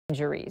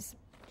injuries.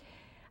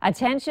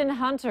 Attention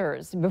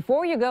hunters,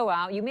 before you go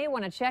out, you may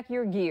want to check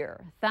your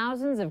gear.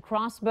 Thousands of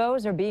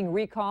crossbows are being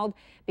recalled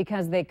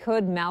because they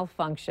could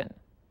malfunction.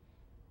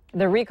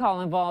 The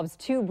recall involves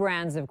two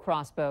brands of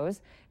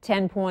crossbows,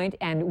 10-point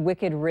and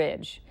Wicked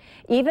Ridge.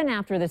 Even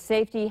after the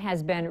safety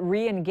has been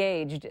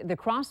re-engaged, the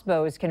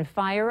crossbows can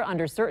fire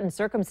under certain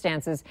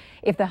circumstances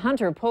if the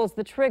hunter pulls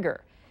the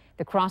trigger.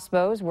 The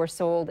crossbows were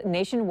sold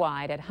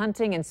nationwide at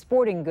hunting and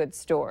sporting goods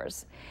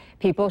stores.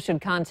 People should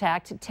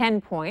contact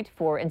 10-point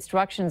for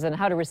instructions on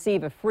how to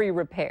receive a free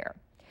repair.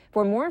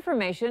 For more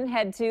information,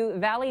 head to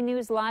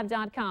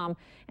valleynewslive.com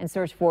and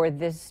search for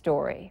this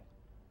story.